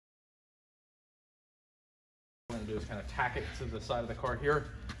What we're gonna do is kind of tack it to the side of the car here.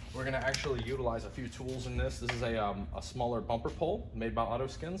 We're gonna actually utilize a few tools in this. This is a smaller bumper pole made by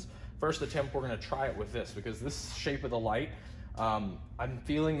Autoskins. First attempt, we're gonna try it with this because this shape of the light, I'm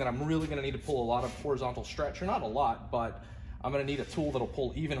feeling that I'm really gonna need to pull a lot of horizontal stretch, or not a lot, but I'm gonna need a tool that'll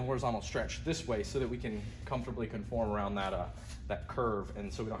pull even horizontal stretch this way so that we can comfortably conform around that curve,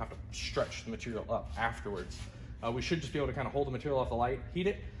 and so we don't have to stretch the material up afterwards. We should just be able to kind of hold the material off the light, heat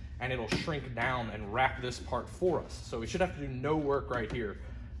it, and it'll shrink down and wrap this part for us. So we should have to do no work right here.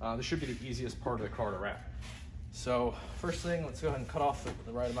 This should be the easiest part of the car to wrap. So first thing, let's go ahead and cut off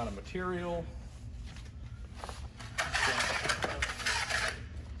the right amount of material.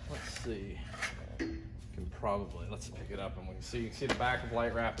 Let's see. Let's pick it up, and we can see the back of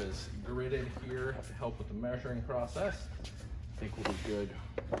LightWrap is gridded here to help with the measuring process. I think we'll be good.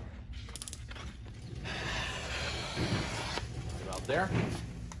 About there.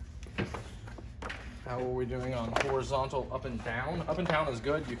 How are we doing on horizontal up and down? Up and down is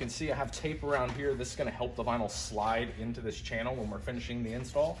good. You can see I have tape around here. This is going to help the vinyl slide into this channel when we're finishing the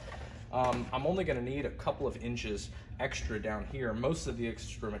install. I'm only going to need a couple of inches extra down here. Most of the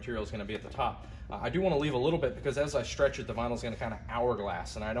extra material is going to be at the top. I do want to leave a little bit because as I stretch it, the vinyl is going to kind of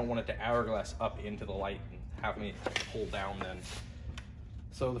hourglass, and I don't want it to hourglass up into the light and have me pull down then.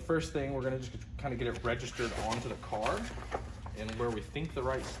 So the first thing, we're going to just kind of get it registered onto the car and where we think the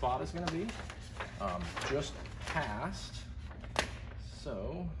right spot is going to be. Just past,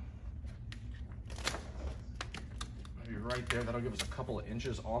 so maybe right there. That'll give us a couple of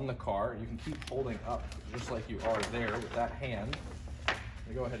inches on the car. You can keep holding up just like you are there with that hand. I'm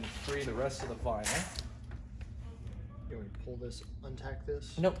gonna go ahead and free the rest of the vinyl. You want to pull this, untack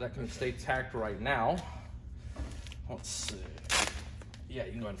this? Nope, that can stay tacked right now. Let's see. Yeah,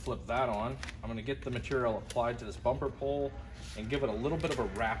 you can go ahead and flip that on. I'm gonna get the material applied to this bumper pole and give it a little bit of a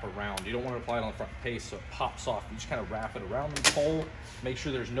wrap around. You don't want to apply it on the front face so it pops off. You just kind of wrap it around the pole, make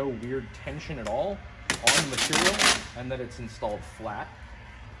sure there's no weird tension at all on the material, and that it's installed flat.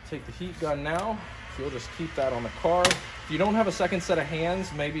 Take the heat gun now. So you'll just keep that on the car. If you don't have a second set of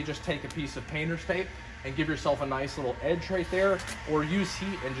hands, maybe just take a piece of painter's tape and give yourself a nice little edge right there, or use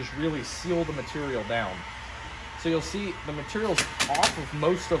heat and just really seal the material down. So you'll see the material's off of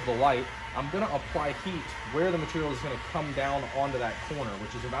most of the light. I'm gonna apply heat where the material is gonna come down onto that corner,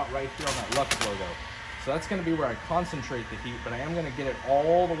 which is about right here on that Lux logo. So that's gonna be where I concentrate the heat, but I am gonna get it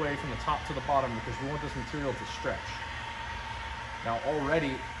all the way from the top to the bottom because we want this material to stretch. Now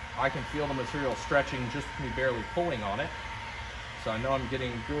already, I can feel the material stretching just with me barely pulling on it. So I know I'm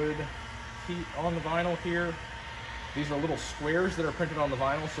getting good heat on the vinyl here. These are little squares that are printed on the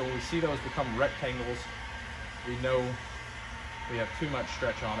vinyl, so when we see those become rectangles, we know we have too much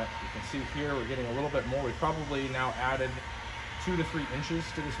stretch on it. You can see here we're getting a little bit more. We've probably now added 2 to 3 inches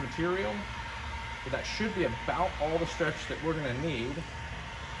to this material. But that should be about all the stretch that we're gonna need to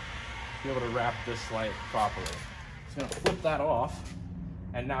be able to wrap this light properly. So I'm gonna flip that off.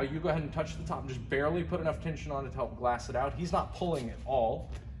 And now you go ahead and touch the top and just barely put enough tension on it to help glass it out. He's not pulling at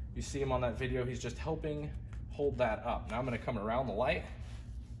all. You see him on that video, he's just helping hold that up. Now I'm gonna come around the light,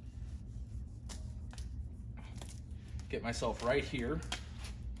 get myself right here.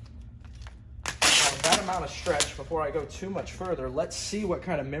 Now, that amount of stretch, before I go too much further, let's see what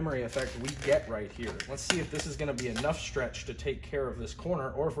kind of memory effect we get right here. Let's see if this is gonna be enough stretch to take care of this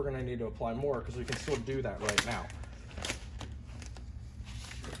corner, or if we're gonna need to apply more, because we can still do that right now.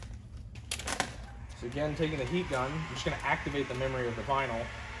 So again, taking the heat gun, I'm just gonna activate the memory of the vinyl.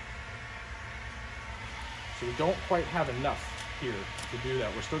 So we don't quite have enough here to do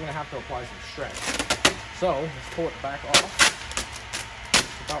that. We're still gonna have to apply some stretch. So let's pull it back off.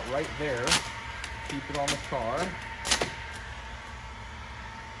 It's about right there. Keep it on the car.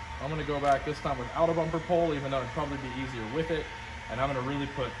 I'm gonna go back this time without a bumper pole, even though it'd probably be easier with it. And I'm gonna really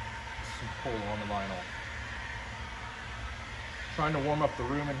put some pull on the vinyl. Trying to warm up the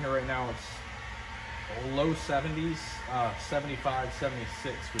room in here right now. It's low 70s, 75,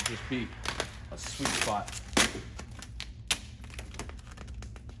 76 would just be a sweet spot.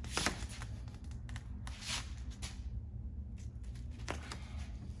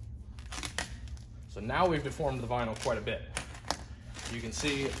 So now we've deformed the vinyl quite a bit. You can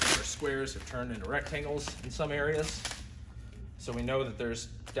see our squares have turned into rectangles in some areas. So we know that there's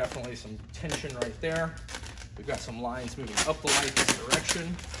definitely some tension right there. We've got some lines moving up the light this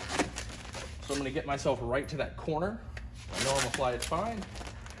direction. So I'm gonna get myself right to that corner. I know I'm applying it fine.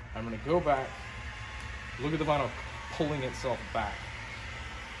 I'm gonna go back, look at the vinyl pulling itself back.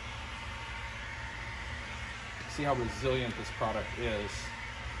 See how resilient this product is.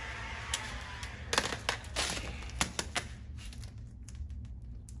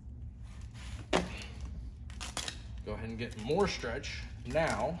 Go ahead and get more stretch.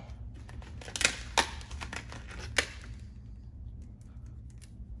 Now,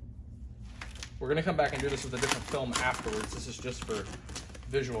 we're gonna come back and do this with a different film afterwards. This is just for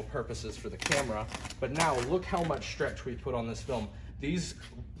visual purposes for the camera. But now look how much stretch we put on this film. These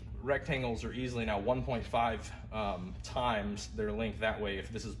rectangles are easily now 1.5 times their length that way. If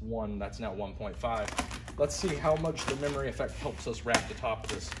this is 1, that's now 1.5. Let's see how much the memory effect helps us wrap the top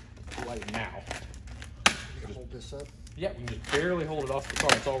of this light now. Just hold this up. Yeah, we can just barely hold it off the car.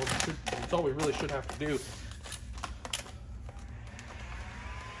 That's all we really should have to do.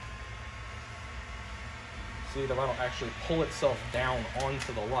 See, the vinyl actually pull itself down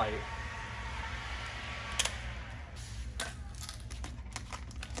onto the light.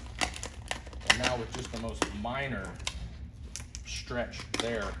 And now with just the most minor stretch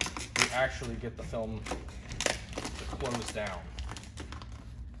there, we actually get the film to close down.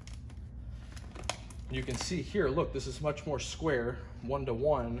 You can see here, look, this is much more square,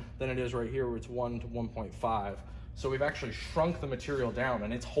 1:1, than it is right here where it's 1:1.5. So we've actually shrunk the material down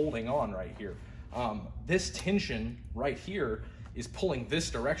and it's holding on right here. This tension right here is pulling this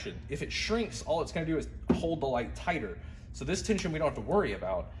direction. If it shrinks, all it's gonna do is hold the light tighter. So this tension we don't have to worry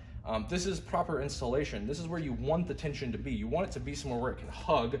about. This is proper installation. This is where you want the tension to be. You want it to be somewhere where it can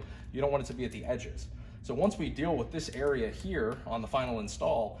hug. You don't want it to be at the edges. So once we deal with this area here on the final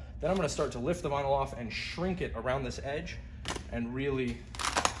install, then I'm gonna start to lift the vinyl off and shrink it around this edge, and really,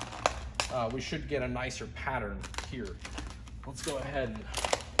 we should get a nicer pattern here. Let's go ahead and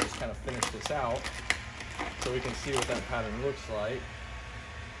just kind of finish this out so we can see what that pattern looks like.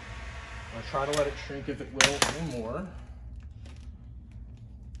 I'm gonna try to let it shrink if it will anymore.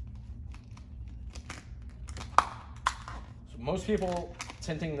 So most people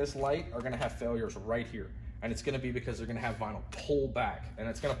tinting this light are gonna have failures right here. And it's gonna be because they're gonna have vinyl pull back. And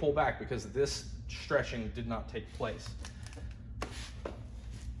it's gonna pull back because this stretching did not take place.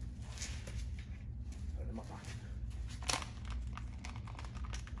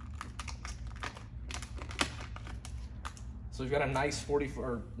 So we've got a nice 40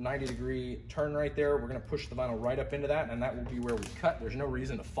 or 90 degree turn right there. We're gonna push the vinyl right up into that, and that will be where we cut. There's no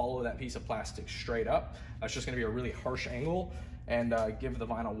reason to follow that piece of plastic straight up. That's just gonna be a really harsh angle and give the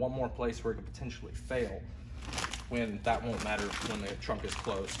vinyl one more place where it could potentially fail, when that won't matter when the trunk is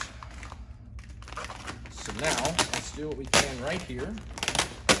closed. So now, let's do what we can right here.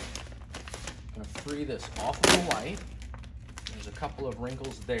 I'm gonna free this off of the light. There's a couple of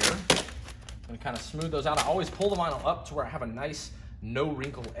wrinkles there. I'm gonna kind of smooth those out. I always pull the vinyl up to where I have a nice, no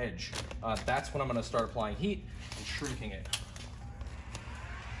wrinkle edge. That's when I'm gonna start applying heat and shrinking it.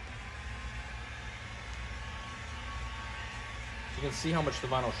 So you can see how much the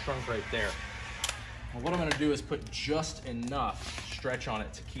vinyl shrunk right there. Well, what I'm gonna do is put just enough stretch on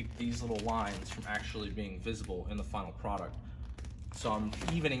it to keep these little lines from actually being visible in the final product. So I'm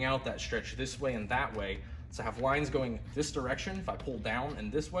evening out that stretch this way and that way. So I have lines going this direction. If I pull down and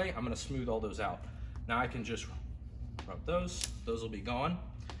this way, I'm gonna smooth all those out. Now I can just rub those will be gone.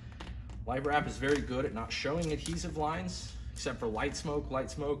 LightWrap is very good at not showing adhesive lines, except for light smoke. Light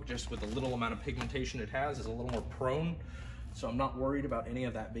smoke, just with the little amount of pigmentation it has, is a little more prone. So I'm not worried about any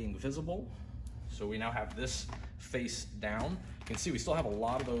of that being visible. So we now have this face down. You can see we still have a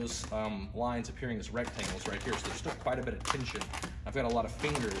lot of those lines appearing as rectangles right here. So there's still quite a bit of tension. I've got a lot of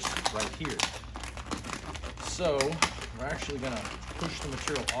fingers right here. So we're actually gonna push the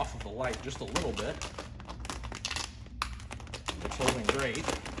material off of the light just a little bit. It's holding great.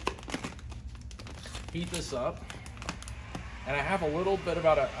 Heat this up. And I have a little bit,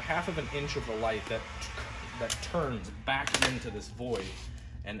 about a half of an inch of the light that turns back into this void.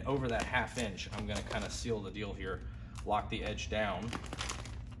 And over that half inch, I'm gonna kind of seal the deal here, lock the edge down.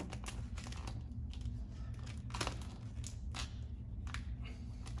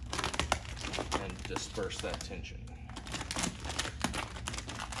 And disperse that tension.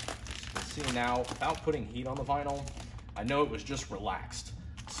 As you can see now, without putting heat on the vinyl, I know it was just relaxed.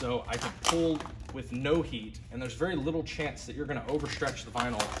 So I can pull with no heat, and there's very little chance that you're gonna overstretch the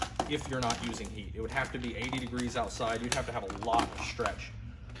vinyl if you're not using heat. It would have to be 80 degrees outside. You'd have to have a lot of stretch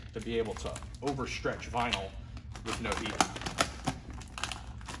to be able to overstretch vinyl with no heat.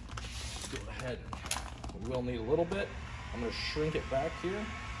 Let's go ahead. We will need a little bit. I'm gonna shrink it back here.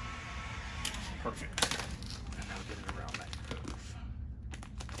 Perfect. And now get it around that curve.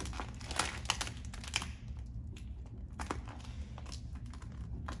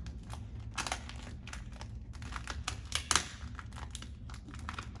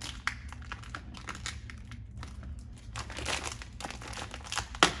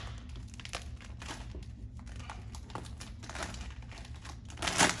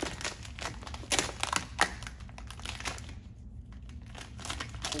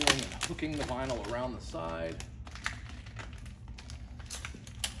 hooking the vinyl around the side.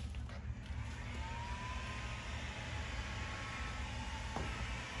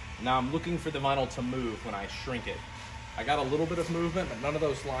 Now I'm looking for the vinyl to move when I shrink it. I got a little bit of movement, but none of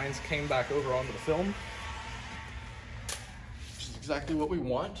those lines came back over onto the film, which is exactly what we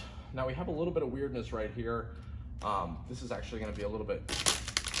want. Now we have a little bit of weirdness right here. This is actually going to be a little bit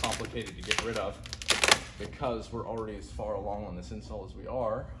complicated to get rid of because we're already as far along on this install as we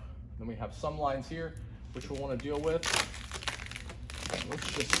are. Then we have some lines here which we'll want to deal with.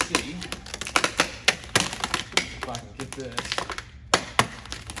 Let's just see if I can get this.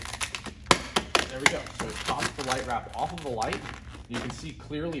 There we go. So it pops the light wrap off of the light. You can see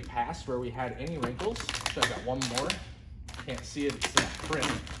clearly past where we had any wrinkles. So I've got one more. Can't see it, it's in that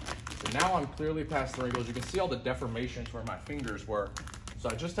print. So now I'm clearly past the wrinkles. You can see all the deformations where my fingers were. So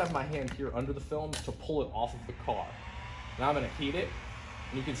I just have my hand here under the film to pull it off of the car. Now I'm gonna heat it,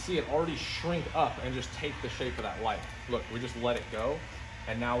 and you can see it already shrink up and just take the shape of that light. Look, we just let it go,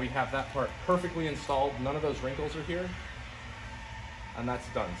 and now we have that part perfectly installed. None of those wrinkles are here, and that's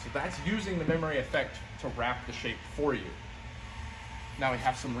done. So that's using the memory effect to wrap the shape for you. Now we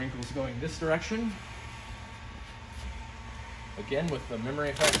have some wrinkles going this direction. Again, with the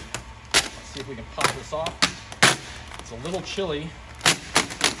memory effect, let's see if we can pop this off. It's a little chilly.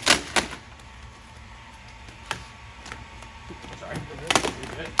 Sorry.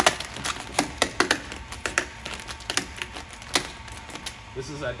 This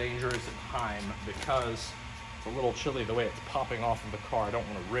is a dangerous time because it's a little chilly the way it's popping off of the car. I don't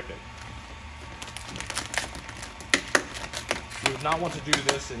want to rip it. You would not want to do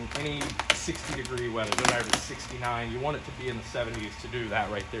this in any 60-degree weather. It doesn't matter if it's 69. You want it to be in the 70s to do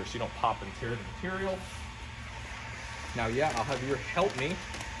that right there so you don't pop and tear the material. Now, yeah, I'll have you help me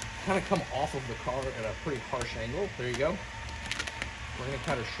kind of come off of the car at a pretty harsh angle. There you go. We're going to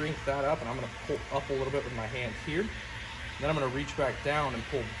kind of shrink that up, and I'm going to pull up a little bit with my hand here. Then I'm going to reach back down and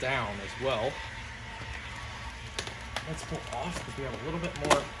pull down as well. Let's pull off because we have a little bit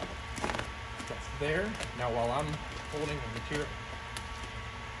more that's there. Now while I'm holding the material,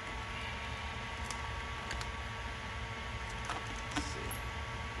 let's see.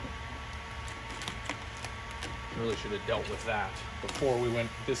 Really should have dealt with that before we went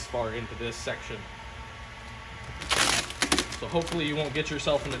this far into this section. So hopefully you won't get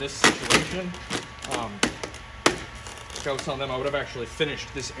yourself into this situation. Like I was telling them, I would have actually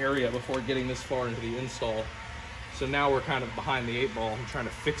finished this area before getting this far into the install. So now we're kind of behind the 8 ball. I'm trying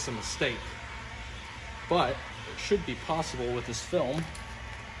to fix a mistake. But it should be possible with this film.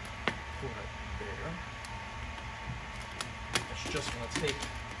 Right there. It's just going to take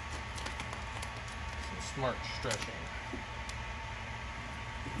some smart stretching.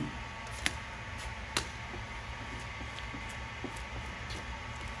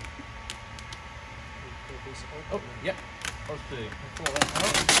 Oh, yep. Let's see. Pull that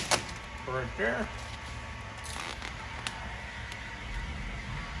out. Right there.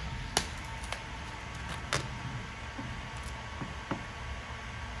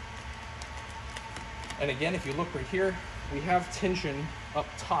 And again, if you look right here, we have tension up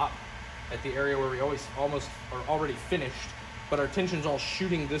top at the area where we almost are already finished, but our tension's all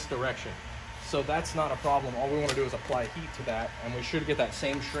shooting this direction. So that's not a problem. All we want to do is apply heat to that, and we should get that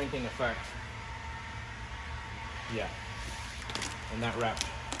same shrinking effect. Yeah, and that wrapped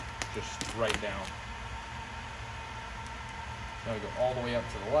just right down. Now we go all the way up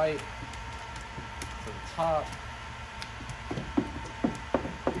to the light, to the top.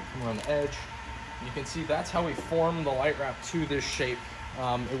 We're on the edge. You can see that's how we formed the light wrap to this shape.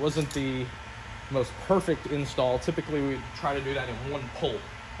 It wasn't the most perfect install. Typically we try to do that in one pull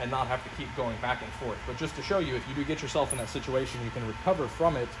and not have to keep going back and forth. But just to show you, if you do get yourself in that situation, you can recover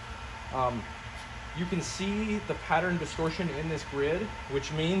from it. You can see the pattern distortion in this grid,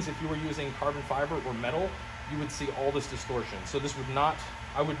 which means if you were using carbon fiber or metal, you would see all this distortion. So this would not,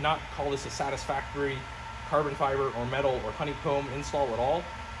 I would not call this a satisfactory carbon fiber or metal or honeycomb install at all.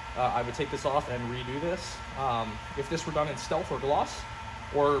 I would take this off and redo this. If this were done in stealth or gloss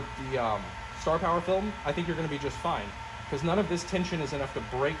or the Star Power film, I think you're going to be just fine because none of this tension is enough to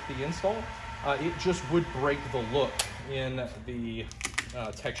break the install. It just would break the look in the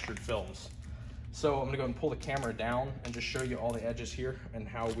textured films. So I'm going to go and pull the camera down and just show you all the edges here and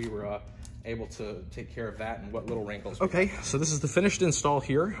how we were able to take care of that and what little wrinkles. Okay, so this is the finished install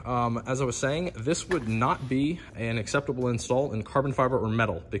here. As I was saying, this would not be an acceptable install in carbon fiber or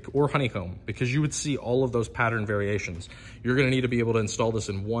metal or honeycomb because you would see all of those pattern variations. You're going to need to be able to install this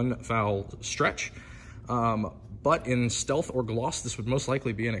in one foul stretch. But in stealth or gloss, this would most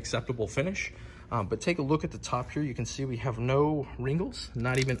likely be an acceptable finish. But take a look at the top here. You can see we have no wrinkles,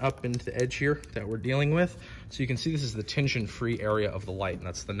 not even up into the edge here that we're dealing with. So you can see this is the tension-free area of the light, and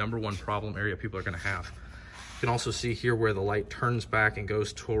that's the #1 problem area people are gonna have. You can also see here where the light turns back and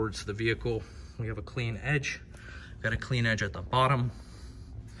goes towards the vehicle. We have a clean edge. Got a clean edge at the bottom,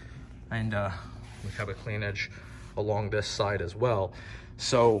 and we have a clean edge along this side as well.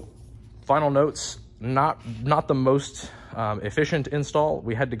 So final notes, not the most efficient install.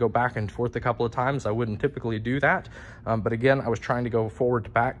 We had to go back and forth a couple of times. I wouldn't typically do that, but again, I was trying to go forward to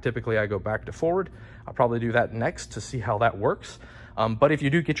back. Typically I go back to forward. I'll probably do that next to see how that works. But if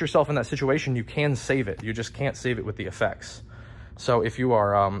you do get yourself in that situation, you can save it. You just can't save it with the effects. So if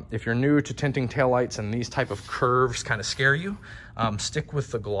you're new to tinting taillights and these type of curves kind of scare you, stick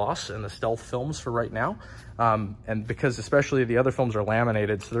with the gloss and the stealth films for right now. And because especially the other films are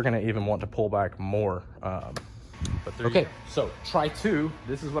laminated, so they're gonna even want to pull back more. Okay, so try 2.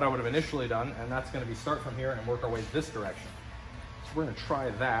 This is what I would have initially done, and that's gonna be start from here and work our way this direction. So we're gonna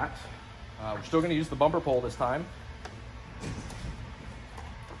try that. We're still gonna use the bumper pole this time.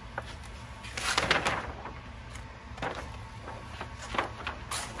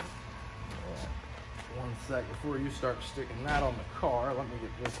 One sec, before you start sticking that on the car, let me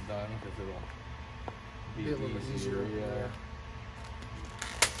get this done because it'll be a little easier. Yeah.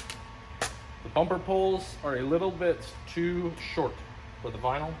 The bumper poles are a little bit too short for the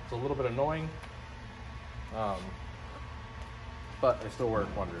vinyl. It's a little bit annoying, but they still work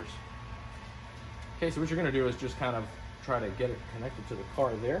wonders. Okay, so what you're gonna do is just kind of try to get it connected to the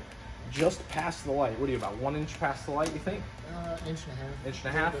car there, just past the light. What are you, about 1 inch past the light, you think? Inch and a half. Inch and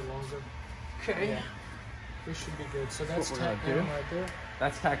a half? A little bit longer. Okay. Yeah. This should be good. So that's what we're tacked gonna in do. right there.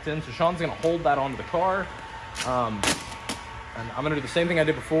 That's tacked in. So Sean's gonna hold that onto the car. And I'm gonna do the same thing I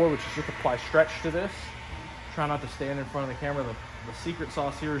did before, which is just apply stretch to this. Try not to stand in front of the camera. The secret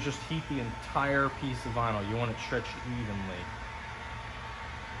sauce here is just heat the entire piece of vinyl. You want it stretched evenly.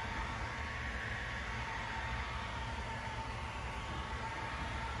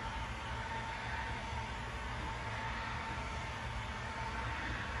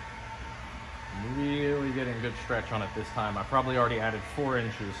 Really getting good stretch on it this time. I probably already added 4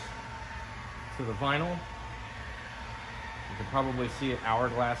 inches to the vinyl. You can probably see it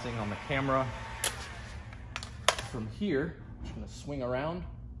hourglassing on the camera. From here, I'm just gonna swing around,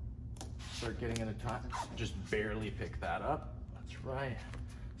 start getting into time. Just barely pick that up. That's right.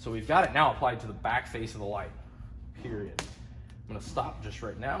 So we've got it now applied to the back face of the light, period. I'm gonna stop just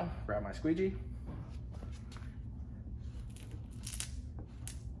right now, grab my squeegee.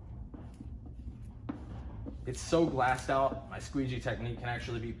 It's so glassed out, my squeegee technique can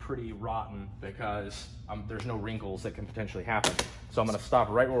actually be pretty rotten because there's no wrinkles that can potentially happen. So I'm gonna stop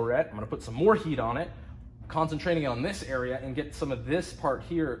right where we're at. I'm gonna put some more heat on it, concentrating on this area and get some of this part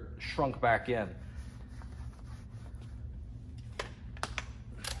here shrunk back in.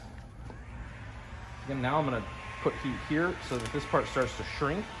 Again, now I'm gonna put heat here so that this part starts to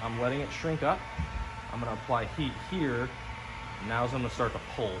shrink. I'm letting it shrink up. I'm gonna apply heat here. Now I'm gonna start to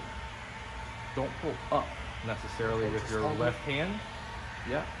pull. Don't pull up necessarily with your left hand.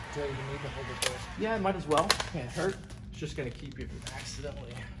 Yeah. Do you need to hold it there? Yeah, it might as well. Can't hurt. It's just gonna keep you from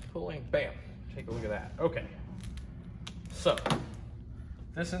accidentally pulling. Bam. Take a look at that. Okay. So,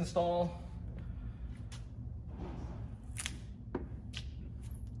 this install.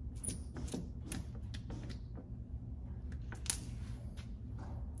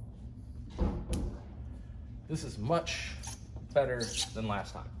 This is much better than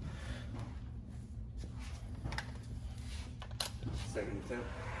last time. Second attempt.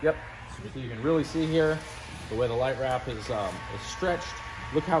 Yep. So you can really see here the way the light wrap is stretched.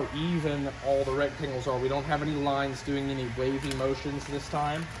 Look how even all the rectangles are. We don't have any lines doing any wavy motions this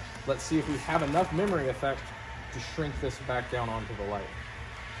time. Let's see if we have enough memory effect to shrink this back down onto the light.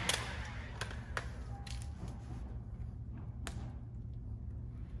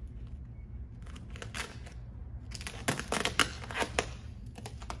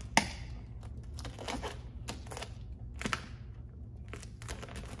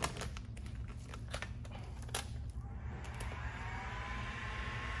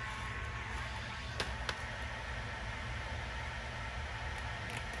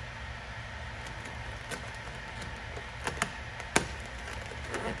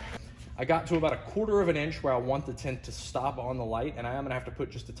 I got to about 1/4 of an inch where I want the tint to stop on the light, and I am gonna have to put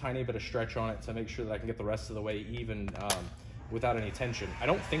just a tiny bit of stretch on it to make sure that I can get the rest of the way even without any tension. I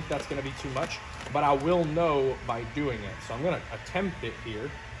don't think that's gonna be too much, but I will know by doing it. So I'm gonna attempt it here.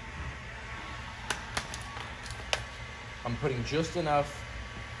 I'm putting just enough,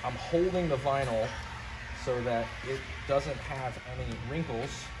 I'm holding the vinyl so that it doesn't have any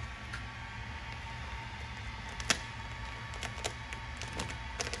wrinkles.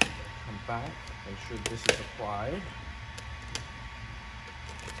 back, make sure this is applied.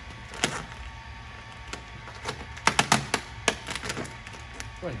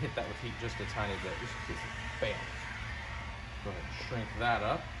 Go ahead and hit that with heat just a tiny bit, just in case it fails. Go ahead and shrink that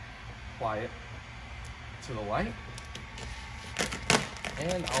up, apply it to the light.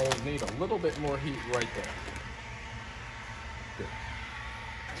 And I'll need a little bit more heat right there. Good.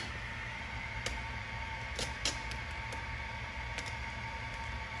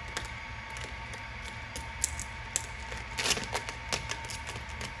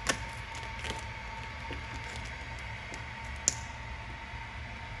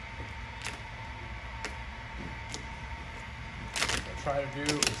 What I try to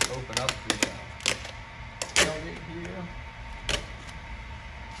do is open up the tailgate here.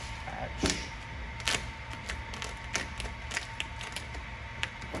 Patch.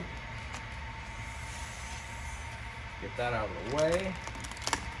 Get that out of the way.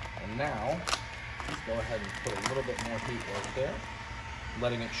 And now, let's go ahead and put a little bit more heat right there,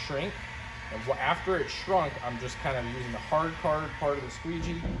 letting it shrink. And after it's shrunk, I'm just kind of using the hard part of the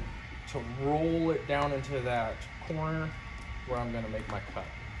squeegee to roll it down into that corner where I'm going to make my cut.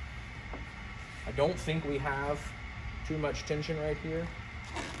 I don't think we have too much tension right here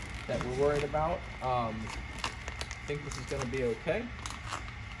that we're worried about. I think this is going to be okay.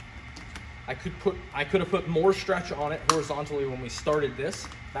 I could have put more stretch on it horizontally when we started this.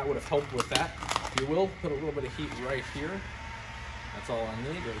 That would have helped with that. You will put a little bit of heat right here. That's all I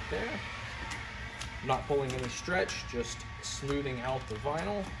need right there. I'm not pulling any stretch, just smoothing out the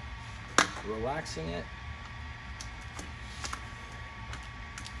vinyl, relaxing it.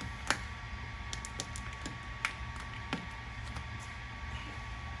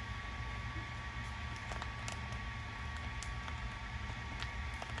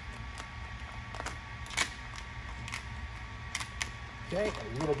 Okay,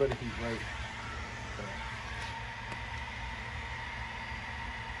 a little bit of heat right there.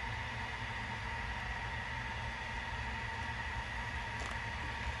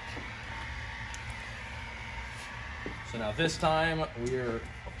 So now this time we're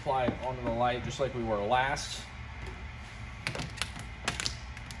applying onto the light just like we were last.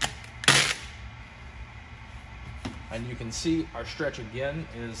 And you can see our stretch again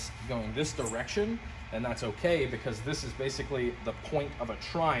is going this direction. And that's okay because this is basically the point of a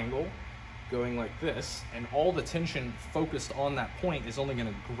triangle going like this, and all the tension focused on that point is only going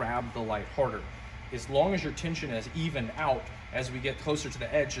to grab the light harder. As long as your tension is evened out as we get closer to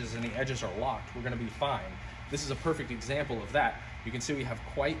the edges and the edges are locked, we're going to be fine. This is a perfect example of that. You can see we have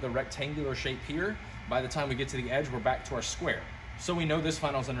quite the rectangular shape here. By the time we get to the edge, we're back to our square. So we know this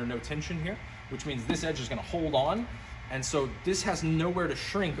final's under no tension here, which means this edge is going to hold on. And so this has nowhere to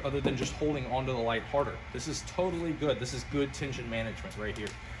shrink other than just holding onto the light harder. This is totally good. This is good tension management right here.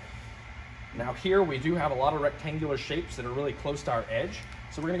 Now here we do have a lot of rectangular shapes that are really close to our edge.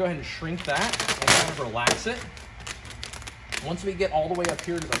 So we're gonna go ahead and shrink that and kind of relax it. Once we get all the way up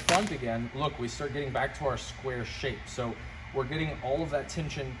here to the front again, look, we start getting back to our square shape. So we're getting all of that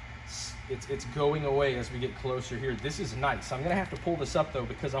tension, it's going away as we get closer here. This is nice. I'm gonna have to pull this up though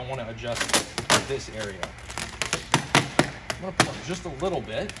because I wanna adjust this area. I'm going to pull up just a little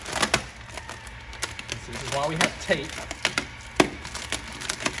bit. So this is why we have tape.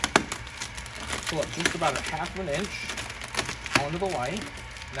 Pull up just about a ½ of an inch onto the light.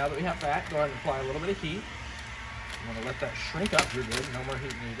 Now that we have that, go ahead and apply a little bit of heat. I'm going to let that shrink up. You're good. No more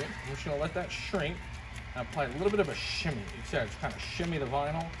heat needed. I'm just going to let that shrink and apply a little bit of a shimmy. You see how it's kind of shimmy the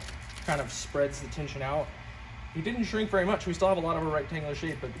vinyl, kind of spreads the tension out. It didn't shrink very much. We still have a lot of a rectangular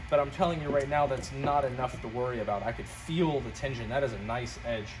shape, but I'm telling you right now, that's not enough to worry about. I could feel the tension. That is a nice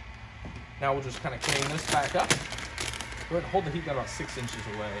edge. Now we'll just kind of clean this back up. Go ahead and hold the heat gun about 6 inches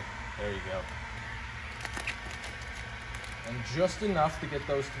away. There you go. And just enough to get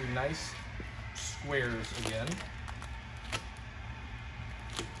those to be nice squares again.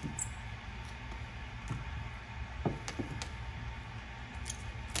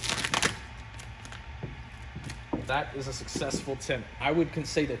 That is a successful tint. I would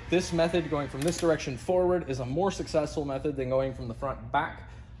say that this method, going from this direction forward, is a more successful method than going from the front back.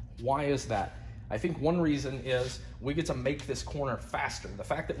 Why is that? I think one reason is we get to make this corner faster. The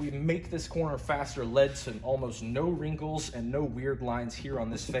fact that we make this corner faster led to almost no wrinkles and no weird lines here on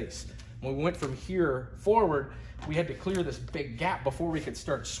this face. When we went from here forward, we had to clear this big gap before we could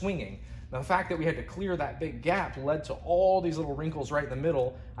start swinging. Now, the fact that we had to clear that big gap led to all these little wrinkles right in the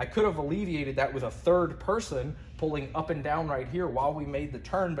middle. I could have alleviated that with a third person pulling up and down right here while we made the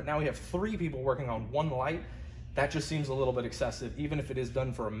turn, but now we have 3 people working on one light. That just seems a little bit excessive, even if it is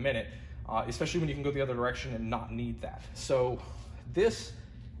done for a minute, especially when you can go the other direction and not need that. So this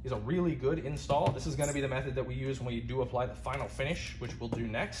is a really good install. This is gonna be the method that we use when we do apply the final finish, which we'll do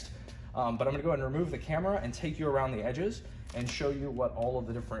next. But I'm gonna go ahead and remove the camera and take you around the edges and show you what all of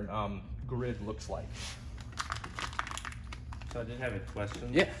the different grid looks like. So I did have a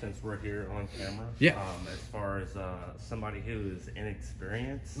question, since we're here on camera. As far as somebody who is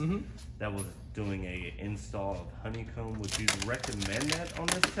inexperienced that was doing a install of honeycomb, would you recommend that on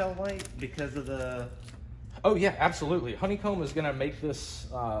this tail light because of the... Oh yeah, absolutely. Honeycomb is gonna make this,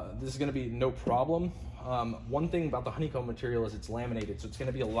 this is gonna be no problem. One thing about the honeycomb material is it's laminated, so it's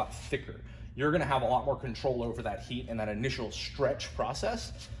gonna be a lot thicker. You're gonna have a lot more control over that heat and that initial stretch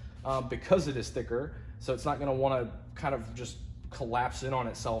process because it is thicker. So it's not gonna wanna kind of just collapse in on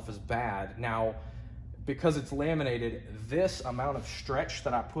itself as bad. Now, because it's laminated, this amount of stretch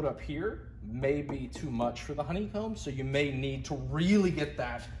that I put up here may be too much for the honeycomb. So you may need to really get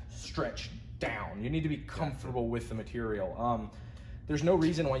that stretch down. You need to be comfortable with the material. There's no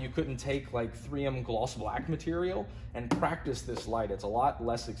reason why you couldn't take like 3M gloss black material and practice this light. It's a lot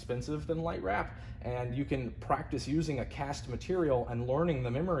less expensive than LightWrap, and you can practice using a cast material and learning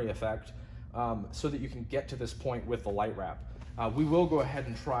the memory effect so that you can get to this point with the LightWrap. We will go ahead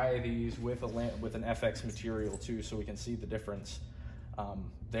and try these with an FX material too, so we can see the difference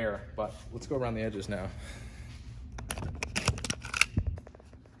there. But let's go around the edges now.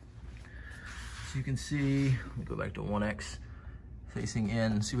 So you can see, let me go back to 1X, facing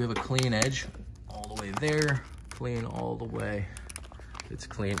in. See, we have a clean edge all the way there, clean all the way. It's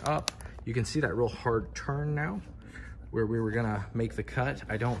clean up. You can see that real hard turn now, where we were gonna make the cut.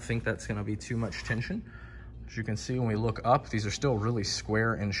 I don't think that's gonna be too much tension. As you can see, when we look up, these are still really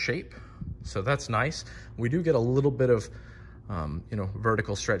square in shape. So that's nice. We do get a little bit of, you know,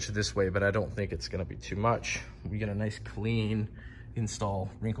 vertical stretch this way, but I don't think it's gonna be too much. We get a nice clean install,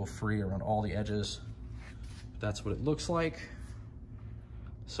 wrinkle-free around all the edges. That's what it looks like.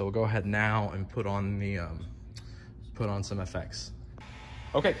 So we'll go ahead now and put on the, put on some FX.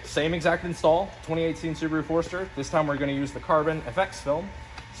 Okay, same exact install, 2018 Subaru Forester. This time we're gonna use the carbon FX film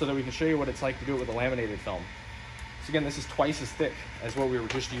so that we can show you what it's like to do it with a laminated film. So again, this is twice as thick as what we were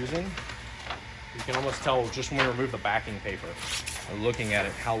just using. You can almost tell just when we remove the backing paper, or looking at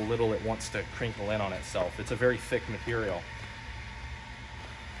it, how little it wants to crinkle in on itself. It's a very thick material.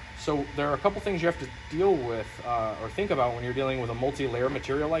 So there are a couple things you have to deal with or think about when you're dealing with a multi-layer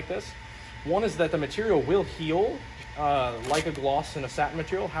material like this. One is that the material will heal like a gloss and a satin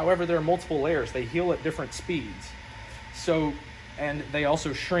material. However, there are multiple layers. They heal at different speeds. So, and they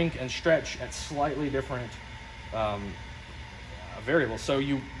also shrink and stretch at slightly different variables. So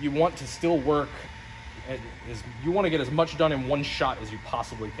you want to still work, you want to get as much done in one shot as you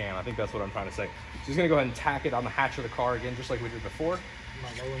possibly can. I think that's what I'm trying to say. So he's gonna go ahead and tack it on the hatch of the car again, just like we did before. Am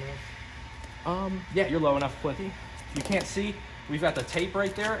I low enough? Yeah, you're low enough, plenty. You can't see, we've got the tape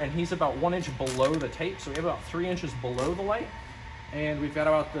right there, and he's about 1 inch below the tape. So we have about 3 inches below the light. And we've got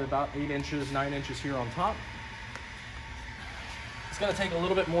about 8 inches, 9 inches here on top. It's gonna take a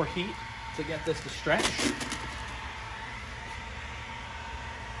little bit more heat to get this to stretch.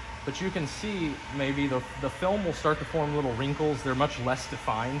 But you can see maybe the film will start to form little wrinkles. They're much less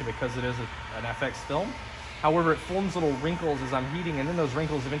defined because it is an FX film. However, it forms little wrinkles as I'm heating, and then those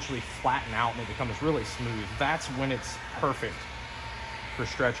wrinkles eventually flatten out and it becomes really smooth. That's when it's perfect for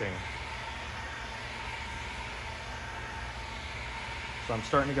stretching. So I'm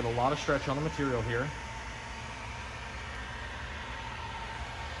starting to get a lot of stretch on the material here.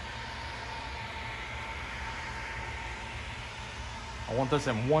 I want this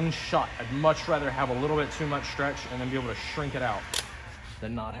in one shot. I'd much rather have a little bit too much stretch and then be able to shrink it out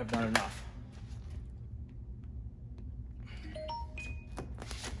than not have done enough.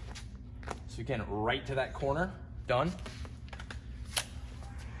 So again, right to that corner, done.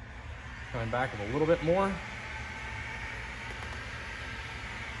 Coming back with a little bit more. And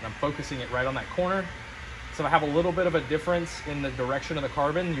I'm focusing it right on that corner. So if I have a little bit of a difference in the direction of the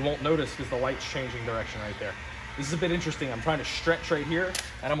carbon, you won't notice because the light's changing direction right there. This is a bit interesting. I'm trying to stretch right here,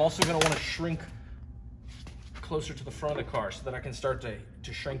 and I'm also gonna wanna shrink closer to the front of the car so that I can start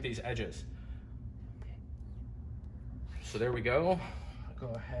to shrink these edges. So there we go. Go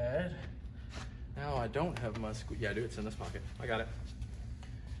ahead. Now I don't have my yeah, dude, it's in this pocket. I got it.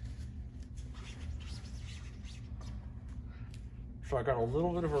 So I got a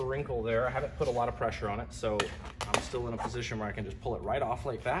little bit of a wrinkle there. I haven't put a lot of pressure on it, so I'm still in a position where I can just pull it right off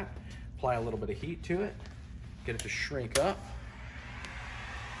like that, apply a little bit of heat to it, get it to shrink up.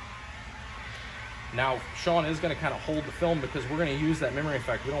 Now, Sean is gonna kind of hold the film because we're gonna use that memory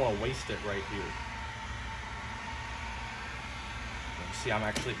effect. We don't wanna waste it right here. You see, I'm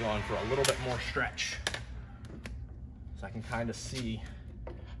actually going for a little bit more stretch. So I can kind of see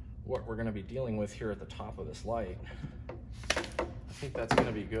what we're gonna be dealing with here at the top of this light. I think that's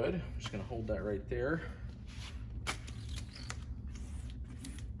gonna be good. I'm just gonna hold that right there.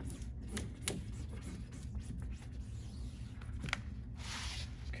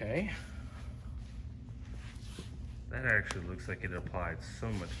 Okay. That actually looks like it applied so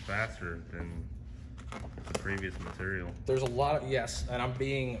much faster than the previous material. There's a lot of, yes, and I'm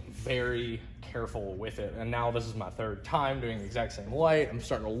being very careful with it. And now this is my third time doing the exact same light. I'm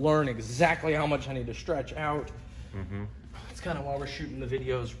starting to learn exactly how much I need to stretch out. It's kind of why we're shooting the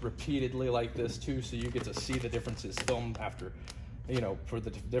videos repeatedly like this too, so you get to see the differences filmed after, you know, for the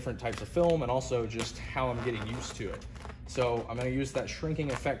different types of film, and also just how I'm getting used to it. So I'm gonna use that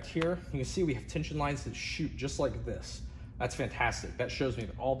shrinking effect here. You can see we have tension lines that shoot just like this. That's fantastic. That shows me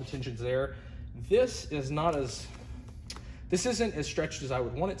that all the tension's there. This isn't as stretched as I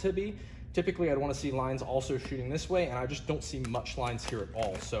would want it to be. Typically I'd wanna see lines also shooting this way, and I just don't see much lines here at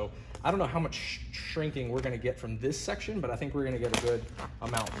all. So I don't know how much shrinking we're gonna get from this section, but I think we're gonna get a good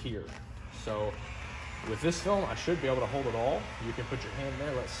amount here. So with this film, I should be able to hold it all. You can put your hand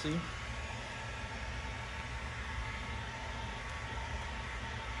there, let's see.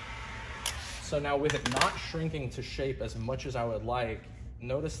 So now with it not shrinking to shape as much as I would like,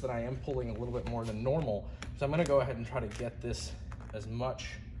 notice that I am pulling a little bit more than normal. So I'm gonna go ahead and try to get this as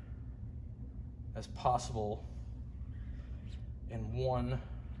much as possible in one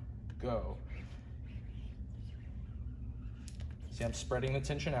go. See, I'm spreading the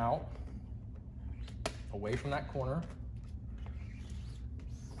tension out away from that corner.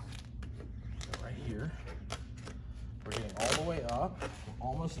 Go right here. We're getting all the way up. We're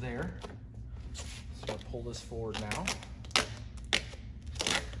almost there. So I'll pull this forward now.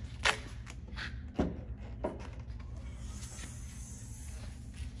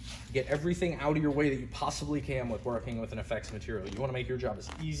 Get everything out of your way that you possibly can with working with an FX material. You want to make your job as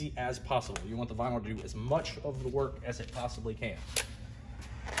easy as possible. You want the vinyl to do as much of the work as it possibly can.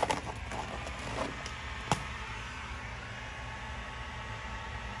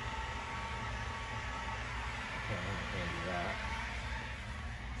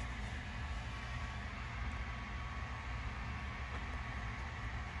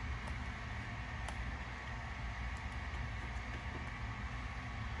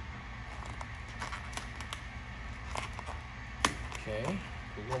 Okay,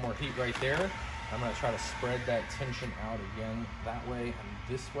 a little more heat right there. I'm gonna try to spread that tension out again that way and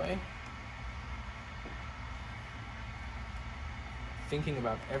this way. Thinking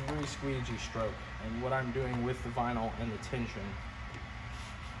about every squeegee stroke and what I'm doing with the vinyl and the tension.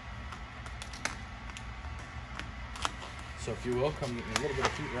 So if you will, come get me a little bit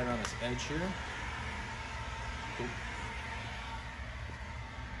of heat right on this edge here. Cool.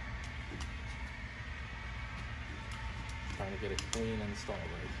 Trying to get a clean install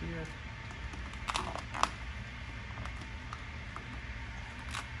right here.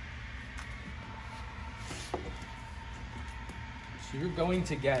 So you're going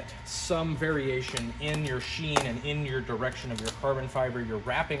to get some variation in your sheen and in your direction of your carbon fiber. You're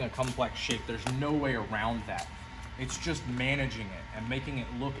wrapping a complex shape. There's no way around that. It's just managing it and making it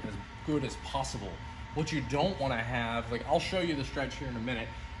look as good as possible. What you don't want to have, like I'll show you the stretch here in a minute,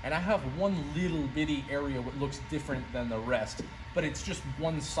 and I have one little bitty area that looks different than the rest, but it's just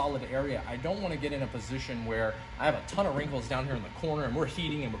one solid area. I don't want to get in a position where I have a ton of wrinkles down here in the corner and we're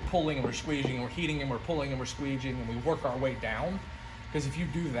heating and we're pulling and we're squeegeing and we're heating and we're pulling and we're squeegeing and we work our way down. Because if you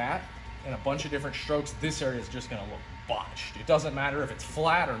do that in a bunch of different strokes, this area is just going to look botched. It doesn't matter if it's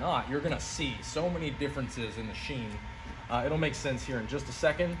flat or not. You're going to see so many differences in the sheen. It'll make sense here in just a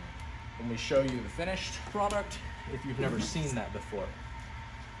second when we show you the finished product if you've never seen that before.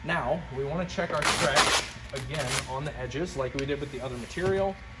 Now, we want to check our stretch again on the edges like we did with the other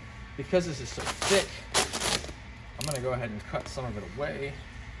material. Because this is so thick, I'm going to go ahead and cut some of it away.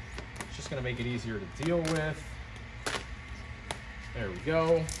 It's just going to make it easier to deal with. There we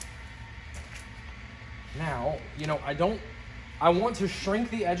go. Now, you know, I want to shrink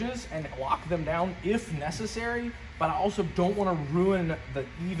the edges and lock them down if necessary, but I also don't want to ruin the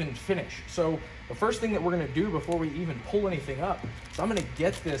even finish. So the first thing that we're going to do before we even pull anything up is I'm going to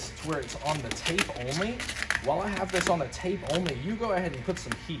get this to where it's on the tape only. While I have this on the tape only, you go ahead and put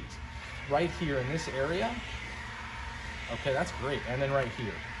some heat right here in this area. Okay, that's great. And then right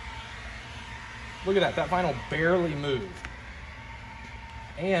here. Look at that. That vinyl barely moved.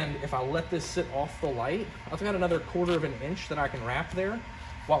 And if I let this sit off the light, I've got another 1/4 of an inch that I can wrap there.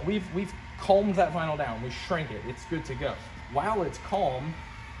 While we've calmed that vinyl down, we shrank it, it's good to go. While it's calm,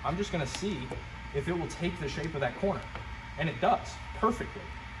 I'm just gonna see if it will take the shape of that corner. And it does, perfectly.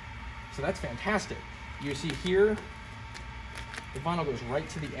 So that's fantastic. You see here, The vinyl goes right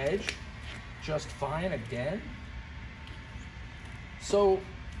to the edge, just fine again. So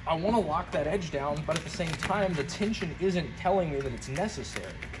I want to lock that edge down, but at the same time, the tension isn't telling me that it's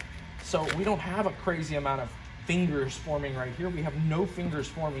necessary. So we don't have a crazy amount of fingers forming right here. We have no fingers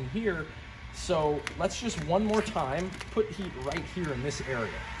forming here. So let's just one more time put heat right here in this area.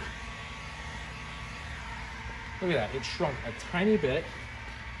 Look at that, it shrunk a tiny bit.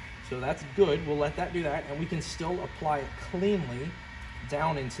 So that's good, we'll let that do that, and we can still apply it cleanly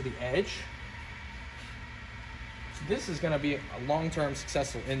down into the edge. So this is gonna be a long-term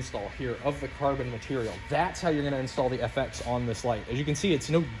successful install here of the carbon material. That's how you're gonna install the FX on this light. As you can see, it's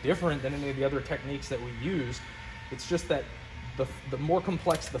no different than any of the other techniques that we use. It's just that the more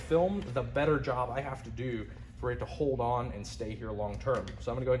complex the film, the better job I have to do for it to hold on and stay here long-term.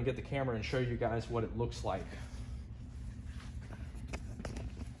 So I'm gonna go ahead and get the camera and show you guys what it looks like.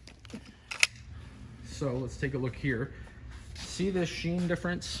 So let's take a look here. See this sheen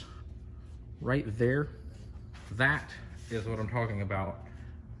difference right there? That is what I'm talking about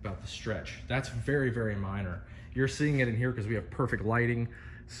the stretch. That's very, very minor. You're seeing it in here because we have perfect lighting.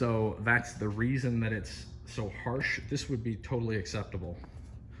 So that's the reason that it's so harsh. This would be totally acceptable.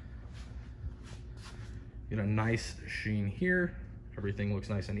 You know, nice sheen here. Everything looks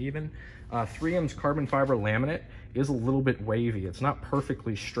nice and even. 3M's carbon fiber laminate is a little bit wavy. It's not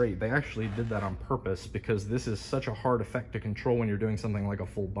perfectly straight. They actually did that on purpose because this is such a hard effect to control when you're doing something like a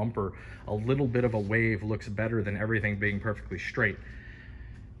full bumper. A little bit of a wave looks better than everything being perfectly straight.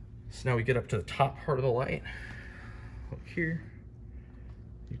 So now we get up to the top part of the light. Look here.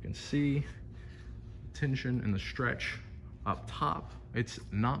 You can see the tension and the stretch up top. It's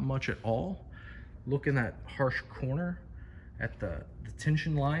not much at all. Look in that harsh corner at the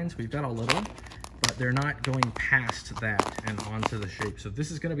tension lines. We've got a little, but they're not going past that and onto the shape. So this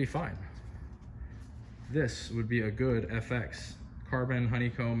is gonna be fine. This would be a good FX carbon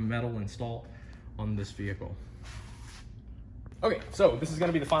honeycomb metal install on this vehicle. Okay, so this is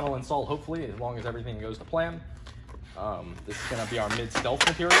gonna be the final install, hopefully, as long as everything goes to plan. This is gonna be our mid-stealth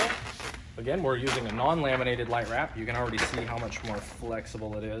material. Again, we're using a non-laminated light wrap. You can already see how much more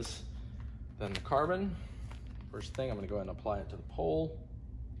flexible it is than the carbon. First thing, I'm gonna go ahead and apply it to the pole.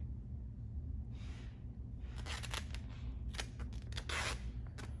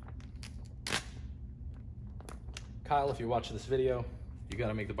 Kyle, if you watch this video, you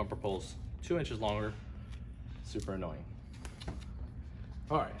gotta make the bumper poles 2 inches longer. Super annoying.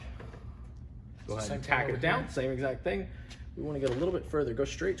 All right, go ahead and tack it down, same exact thing. We wanna get a little bit further, go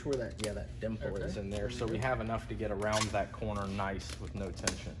straight to where that dimple is in there, so we have enough to get around that corner nice with no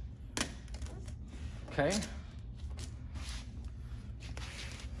tension. Okay.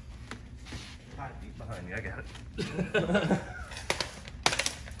 Deep behind you, I got it.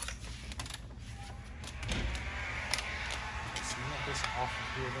 This off of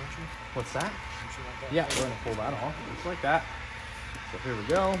here, don't you? What's that? Don't you want that? Yeah, we're gonna pull that off, just like that. So here we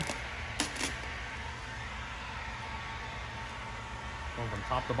go. Going from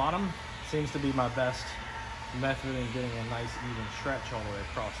top to bottom. Seems to be my best method in getting a nice even stretch all the way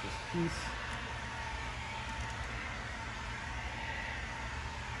across this piece.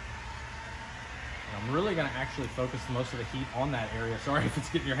 I'm really gonna actually focus most of the heat on that area. Sorry if it's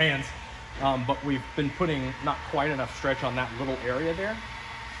getting your hands, but we've been putting not quite enough stretch on that little area there.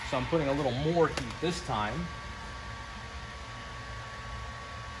 So I'm putting a little more heat this time.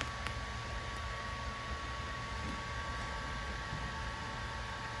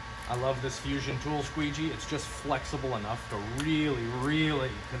 I love this Fusion tool squeegee. It's just flexible enough to really,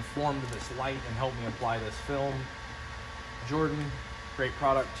 really conform to this light and help me apply this film. Jordan, great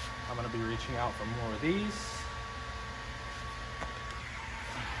product. I'm gonna be reaching out for more of these.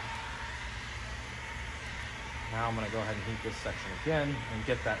 Now I'm gonna go ahead and heat this section again and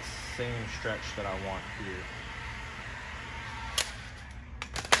get that same stretch that I want here.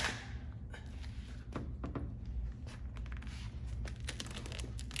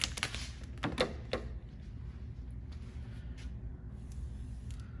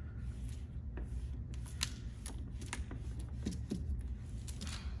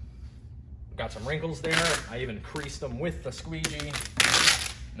 Got some wrinkles there. I even creased them with the squeegee.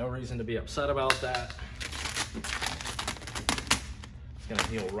 No reason to be upset about that. It's gonna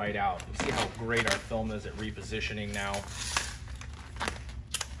heal right out. You see how great our film is at repositioning now.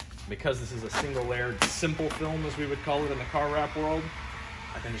 Because this is a single layered simple film, as we would call it in the car wrap world,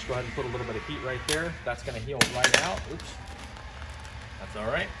 I can just go ahead and put a little bit of heat right there. That's gonna heal right out. Oops, that's all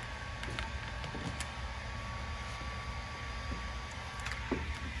right.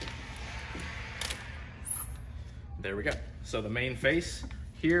 There we go. So the main face,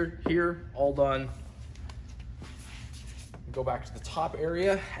 here, all done. Go back to the top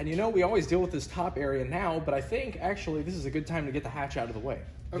area. And you know, we always deal with this top area now, but I think actually this is a good time to get the hatch out of the way.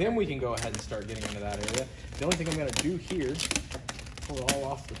 Okay. Then we can go ahead and start getting into that area. The only thing I'm gonna do here, pull it all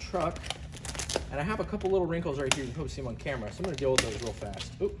off the truck. And I have a couple little wrinkles right here. You can probably see them on camera, so I'm gonna deal with those real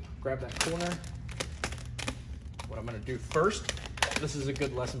fast. Oop, grab that corner. What I'm gonna do first, this is a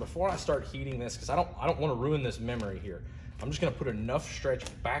good lesson before I start heating this, because I don't wanna ruin this memory here. I'm just gonna put enough stretch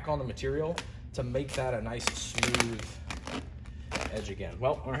back on the material to make that a nice smooth edge again.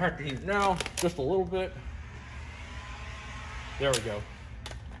 Well, I'm gonna have to heat now, just a little bit. There we go.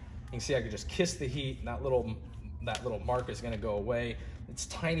 You can see I could just kiss the heat, and that little mark is gonna go away. It's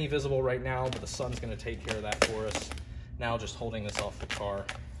tiny visible right now, but the sun's gonna take care of that for us. Now just holding this off the car,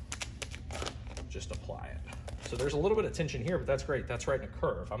 just apply it. So there's a little bit of tension here, but that's great. That's right in a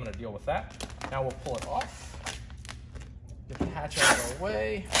curve. I'm gonna deal with that. Now we'll pull it off. Get the hatch out of our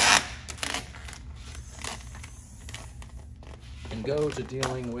way. And go to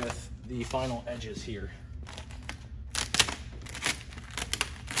dealing with the final edges here.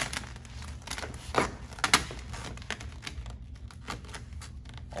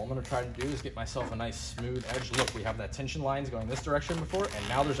 All I'm gonna try to do is get myself a nice smooth edge. Look, we have that tension lines going this direction before, and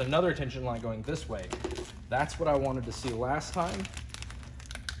now there's another tension line going this way. That's what I wanted to see last time.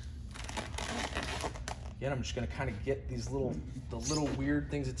 Again, I'm just gonna kind of get the little weird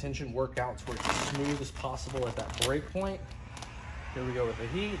things of tension worked out to where it's as smooth as possible at that break point. Here we go with the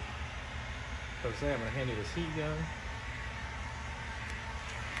heat. Jose, I'm gonna hand you this heat gun.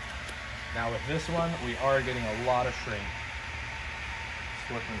 Now with this one, we are getting a lot of shrink. It's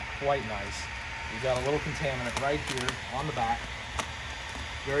working quite nice. We've got a little contaminant right here on the back.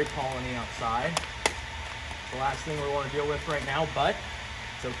 Very polleny outside. The last thing we want to deal with right now, but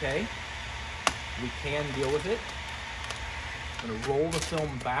it's okay. We can deal with it. I'm gonna roll the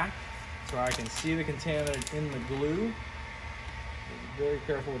film back so I can see the contaminant in the glue. Be very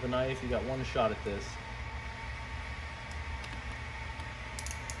careful with the knife. You got one shot at this.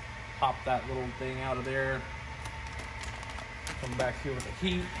 Pop that little thing out of there. Come back here with the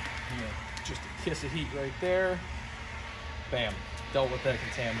heat. Just a kiss of heat right there. Bam. Dealt with that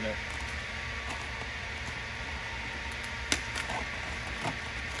contaminant.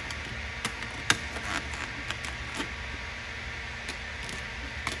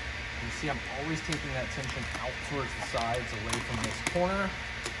 See, I'm always taking that tension out towards the sides, away from this corner.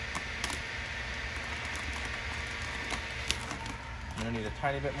 I'm gonna need a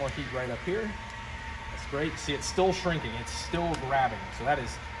tiny bit more heat right up here. That's great. See, it's still shrinking. It's still grabbing. So that is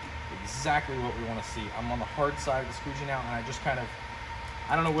exactly what we want to see. I'm on the hard side of the squeegee now, and I just kind of,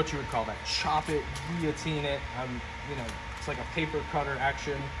 I don't know what you would call that. Chop it, guillotine it. It's like a paper cutter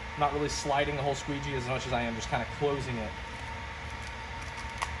action. I'm not really sliding the whole squeegee as much as I am just kind of closing it.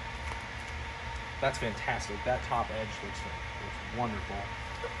 That's fantastic. That top edge looks wonderful.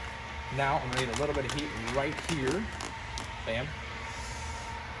 Now I'm gonna need a little bit of heat right here. Bam.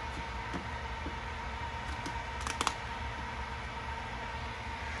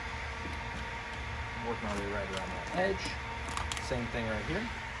 Working my way right around that edge. Same thing right here.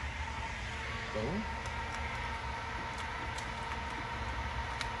 Boom.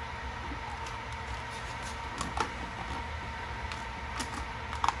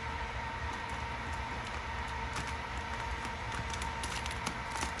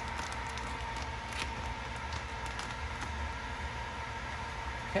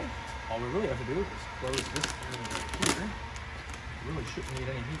 Okay, all we really have to do is close this area right here. Really shouldn't need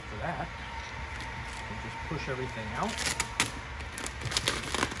any heat for that. And just push everything out.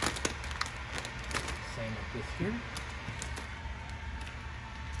 Same with this here.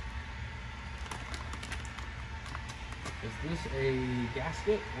 Is this a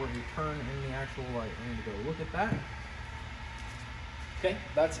gasket or a turn in the actual light? I need to go look at that. Okay,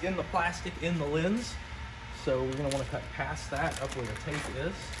 that's in the plastic in the lens. So we're gonna wanna cut past that up where the tape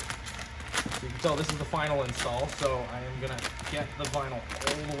is. So you can tell this is the final install. So I am gonna get the vinyl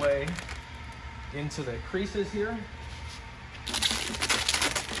all the way into the creases here.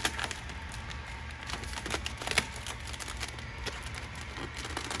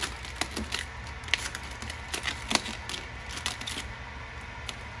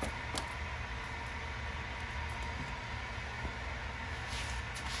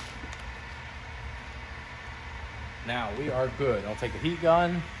 Now we are good. I'll take the heat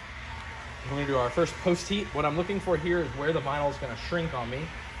gun. We're gonna do our first post heat. What I'm looking for here is where the vinyl is gonna shrink on me,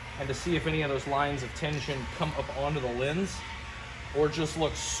 and to see if any of those lines of tension come up onto the lens or just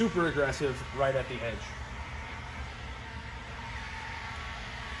look super aggressive right at the edge.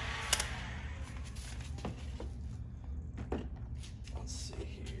 Let's see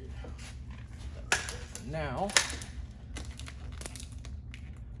here. Now,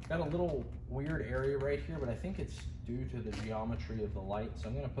 Got a little weird area right here, but I think it's due to the geometry of the light. So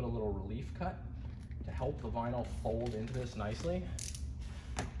I'm gonna put a little relief cut to help the vinyl fold into this nicely.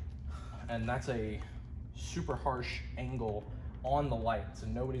 And that's a super harsh angle on the light, so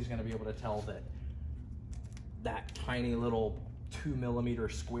nobody's gonna be able to tell that that tiny little 2 millimeter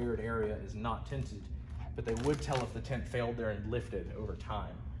squared area is not tinted, but they would tell if the tint failed there and lifted over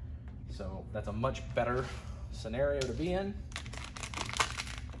time. So that's a much better scenario to be in.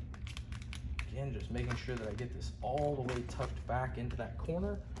 Again, just making sure that I get this all the way tucked back into that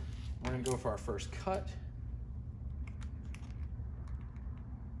corner. We're gonna go for our first cut.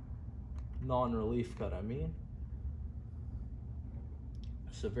 Non-relief cut, I mean.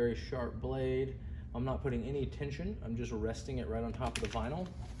 It's a very sharp blade. I'm not putting any tension. I'm just resting it right on top of the vinyl.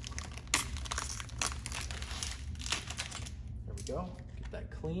 There we go. Get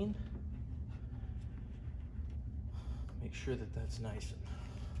that clean. Make sure that that's nice and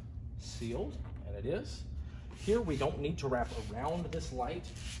sealed, and it is. Here we don't need to wrap around this light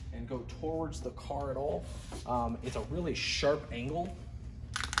and go towards the car at all. It's a really sharp angle.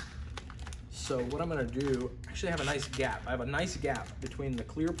 So what I'm gonna do, actually I have a nice gap. I have a nice gap between the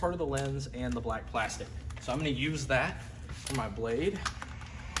clear part of the lens and the black plastic. So I'm gonna use that for my blade.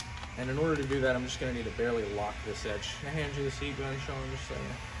 And in order to do that, I'm just gonna need to barely lock this edge. Can I hand you the seat, Ben, Sean, just so you know.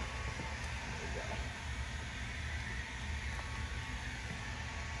 There we go.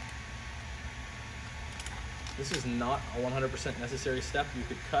 This is not a 100% necessary step. You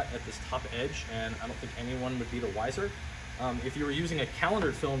could cut at this top edge and I don't think anyone would be the wiser. If you were using a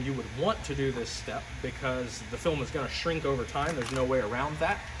calendared film, you would want to do this step because the film is going to shrink over time. There's no way around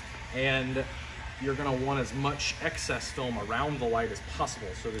that. And you're going to want as much excess film around the light as possible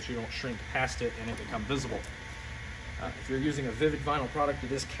so that you don't shrink past it and it become visible. If you're using a vivid vinyl product,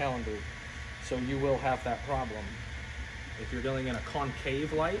 it is calendared, so you will have that problem. If you're dealing in a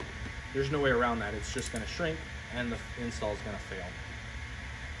concave light, there's no way around that. It's just going to shrink and the install is going to fail.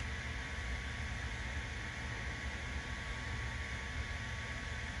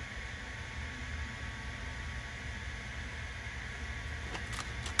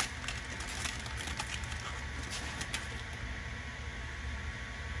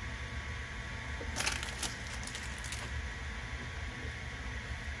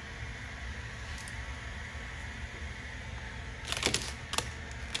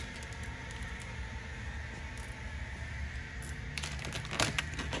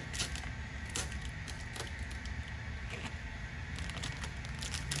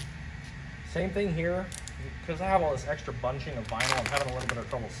 Same thing here, because I have all this extra bunching of vinyl, I'm having a little bit of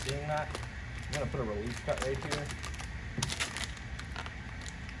trouble seeing that. I'm gonna put a relief cut right here.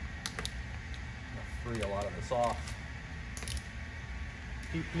 I'm gonna free a lot of this off.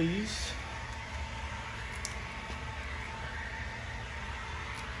 Pete, please.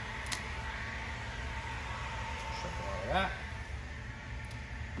 Shut all of that.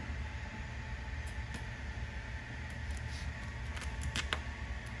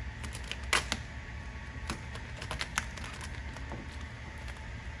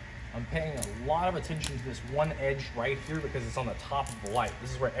 I'm paying a lot of attention to this one edge right here because it's on the top of the light.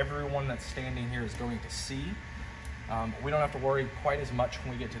 This is where everyone that's standing here is going to see. We don't have to worry quite as much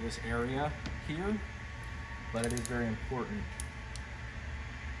when we get to this area here, but it is very important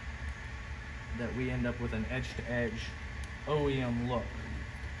that we end up with an edge-to-edge OEM look.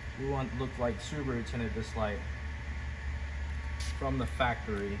 We want to look like Subaru tinted this light from the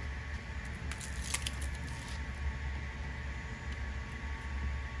factory.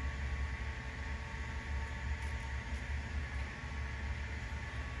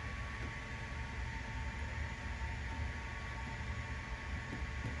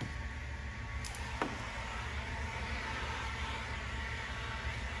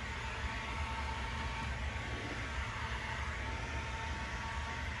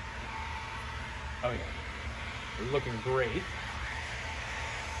 Oh yeah, you're looking great.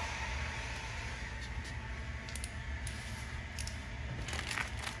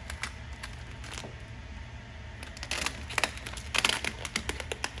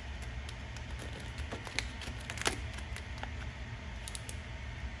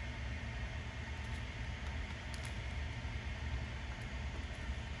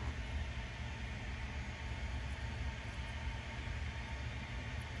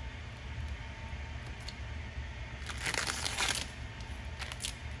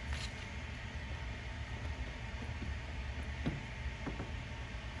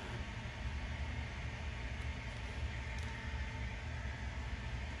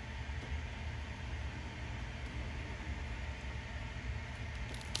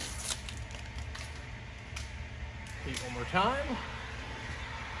 One more time.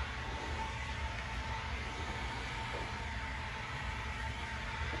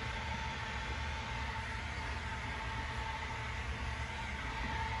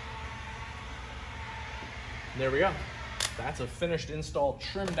 There we go. That's a finished install,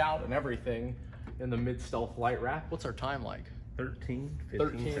 trimmed out and everything in the mid-stealth light wrap. What's our time like? 13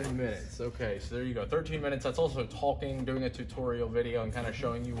 minutes. Okay, so there you go. 13 minutes. That's also talking, doing a tutorial video and kind of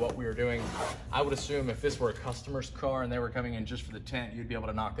showing you what we were doing. I would assume if this were a customer's car and they were coming in just for the tint, you'd be able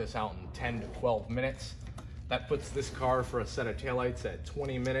to knock this out in 10 to 12 minutes. That puts this car for a set of taillights at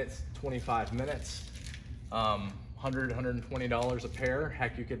 20 minutes, 25 minutes. $100, $120 a pair.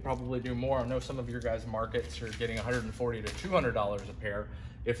 Heck, you could probably do more. I know some of your guys' markets are getting $140 to $200 a pair.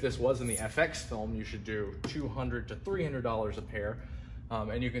 If this was in the FX film, you should do $200 to $300 a pair.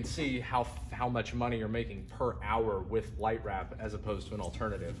 And you can see how much money you're making per hour with light wrap as opposed to an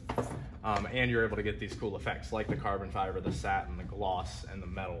alternative. And you're able to get these cool effects like the carbon fiber, the satin, the gloss, and the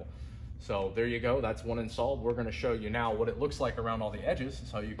metal. So there you go, that's one installed. We're gonna show you now what it looks like around all the edges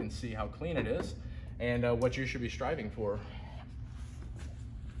so you can see how clean it is and what you should be striving for.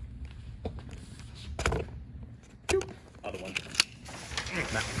 Other one.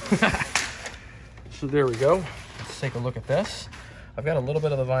 So there we go. Let's take a look at this. I've got a little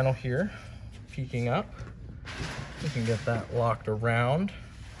bit of the vinyl here peeking up. We can get that locked around.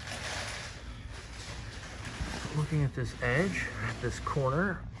 Looking at this edge, this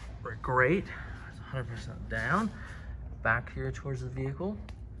corner, we're great. It's 100% down. Back here towards the vehicle.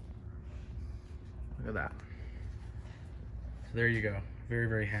 Look at that. So there you go. Very,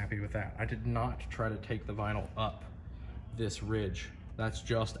 very happy with that. I did not try to take the vinyl up this ridge. That's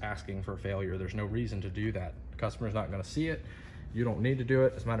just asking for failure. There's no reason to do that. The customer's not gonna see it. You don't need to do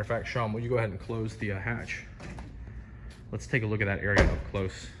it. As a matter of fact, Sean, will you go ahead and close the hatch? Let's take a look at that area up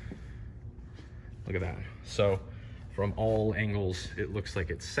close. Look at that. So from all angles, it looks like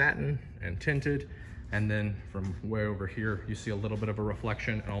it's satin and tinted. And then from way over here, you see a little bit of a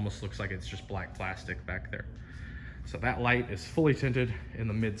reflection. It almost looks like it's just black plastic back there. So that light is fully tinted in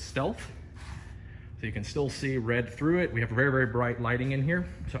the mid stealth. So you can still see red through it. We have very, very bright lighting in here.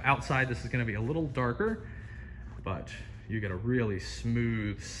 So outside, this is gonna be a little darker, but you get a really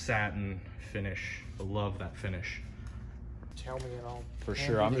smooth satin finish. I love that finish. Tell me it all. For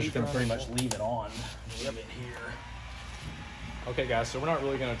sure, I'm just gonna pretty much leave it on. Leave it here. Okay guys, so we're not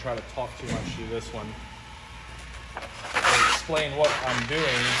really gonna try to talk too much through this one. To explain what I'm doing,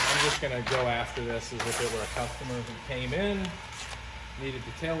 I'm just gonna go after this as if it were a customer who came in, needed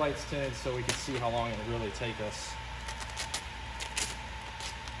the taillights tinted so we could see how long it would really take us.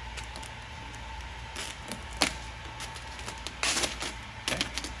 Okay.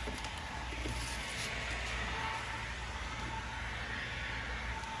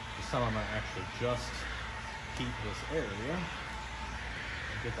 This time I'm gonna actually just heat this area.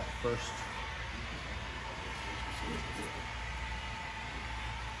 Get that first.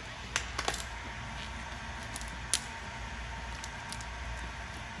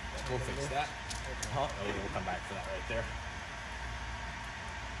 We'll fix that. Oh, we'll come back to that right there.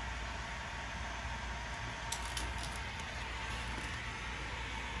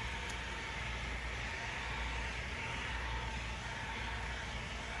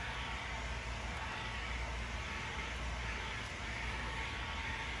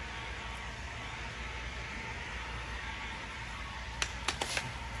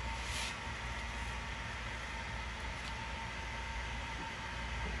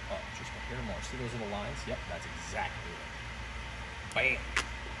 More. See those little lines? Yep, that's exactly it. Bam!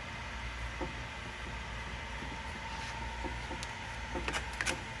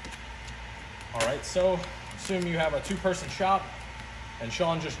 Alright, so assume you have a two-person shop and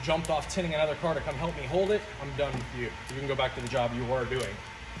Sean just jumped off tinting another car to come help me hold it. I'm done with you. You can go back to the job you were doing.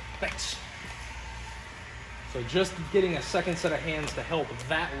 Thanks. So just getting a second set of hands to help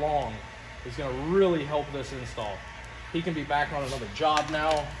that long is going to really help this install. He can be back on another job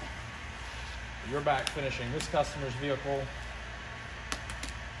now. You're back finishing this customer's vehicle.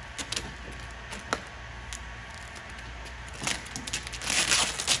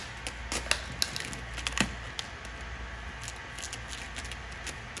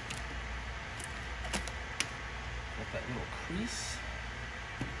 With that little crease.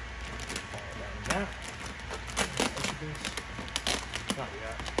 Follow down that. Not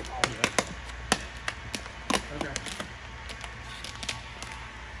yet. All yet. Okay.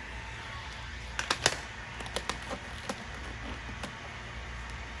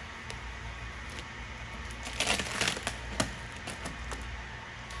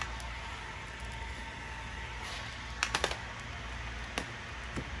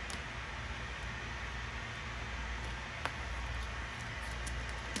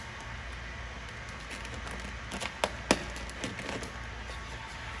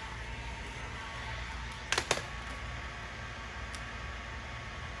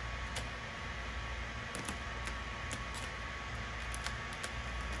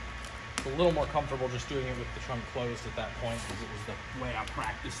 It's a little more comfortable just doing it with the trunk closed at that point because it was the way I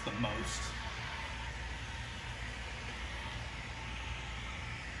practiced the most.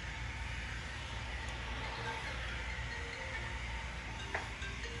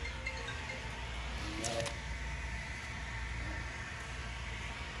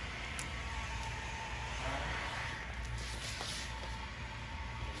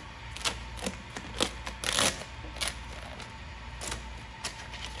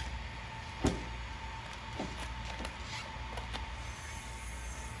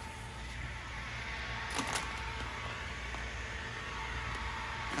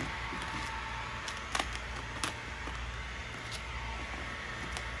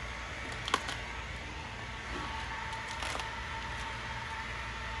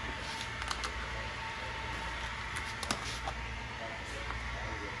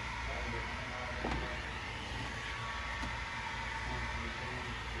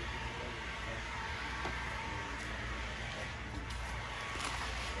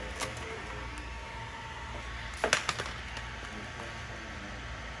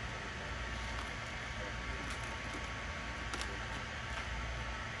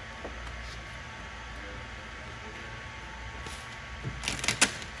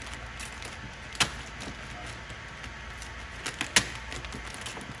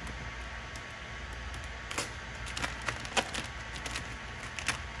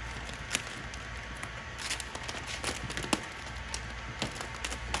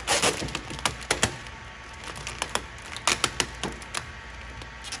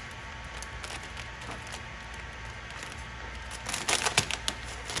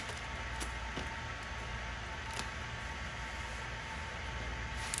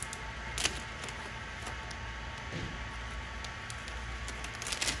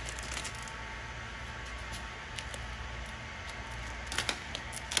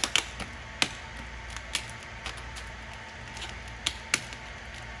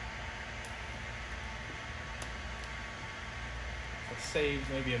 Saved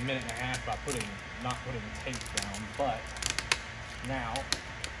maybe a minute and a half by not putting tape down, but now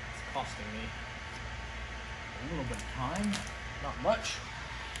it's costing me a little bit of time, not much.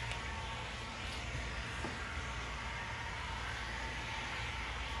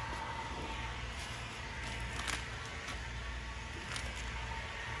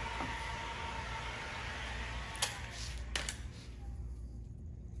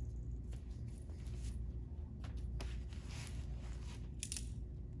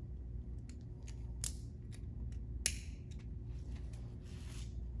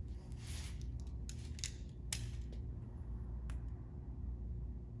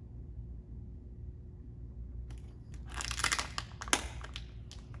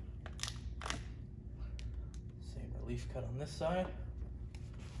 Leaf cut on this side.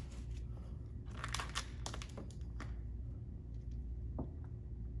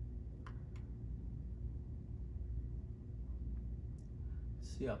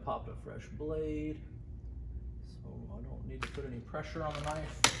 See, I popped a fresh blade, so I don't need to put any pressure on the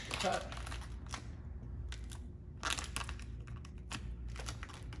knife to cut.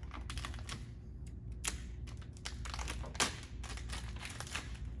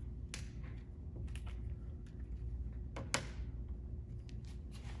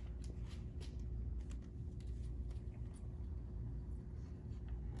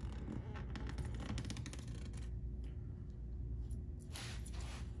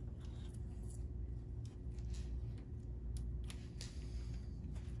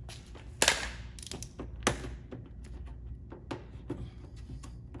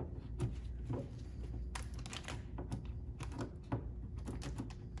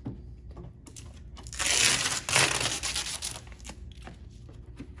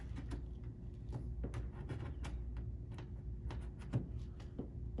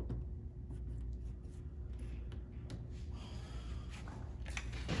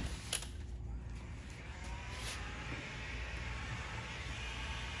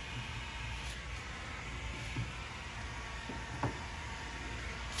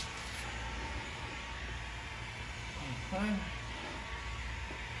 Okay.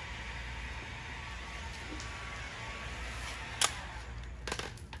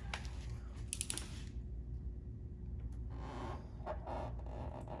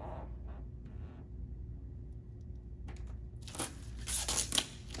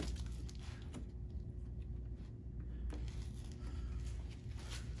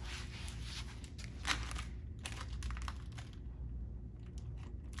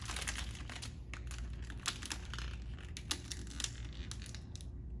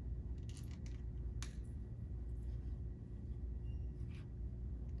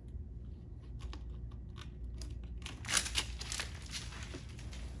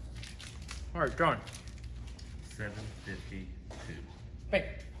 All right, John. 752. Hey.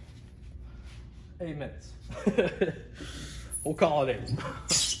 8 minutes. We'll call it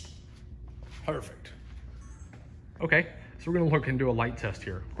 8. Perfect. Okay, so we're gonna look into a light test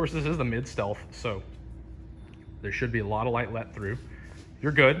here. Of course, this is the mid stealth, so there should be a lot of light let through.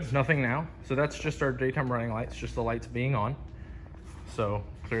 You're good, nothing now. So that's just our daytime running lights, just the lights being on. So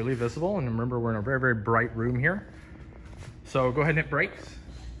clearly visible, and remember we're in a very, very bright room here. So go ahead and hit brakes.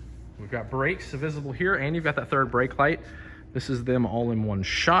 We've got brakes visible here, and you've got that third brake light. This is them all in one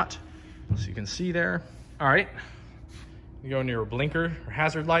shot, so you can see there. All right, you go into your blinker or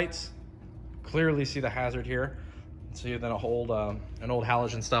hazard lights. Clearly see the hazard here. So you then hold an old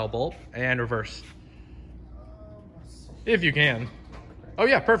halogen style bulb and reverse. If you can. Oh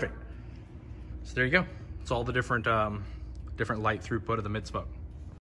yeah, perfect. So there you go. It's all the different light throughput of the mid spoke.